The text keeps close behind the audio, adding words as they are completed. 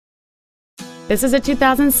This is a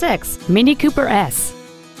 2006 Mini Cooper S.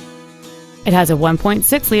 It has a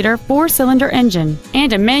 1.6-liter four-cylinder engine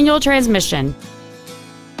and a manual transmission.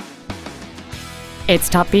 Its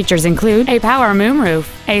top features include a power moonroof,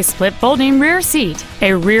 a split folding rear seat,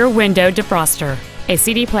 a rear window defroster, a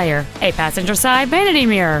CD player, a passenger side vanity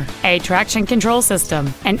mirror, a traction control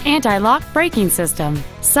system, an anti-lock braking system,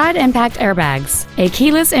 side impact airbags, a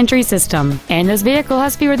keyless entry system, and this vehicle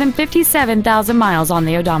has fewer than 57,000 miles on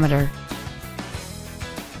the odometer.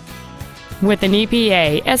 With an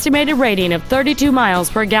EPA estimated rating of 32 miles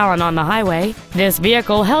per gallon on the highway, this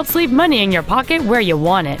vehicle helps leave money in your pocket where you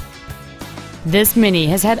want it. This Mini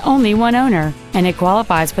has had only one owner, and it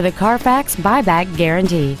qualifies for the Carfax buyback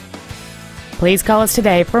guarantee. Please call us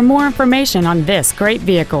today for more information on this great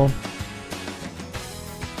vehicle.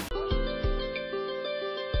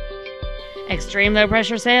 Extreme low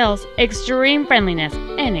pressure sales, extreme friendliness,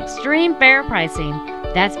 and extreme fair pricing.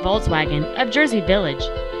 That's Volkswagen of Jersey Village,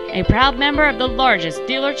 a proud member of the largest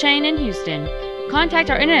dealer chain in Houston. Contact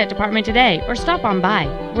our internet department today or stop on by.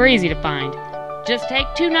 We're easy to find. Just take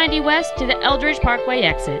 290 West to the Eldridge Parkway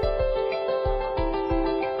exit.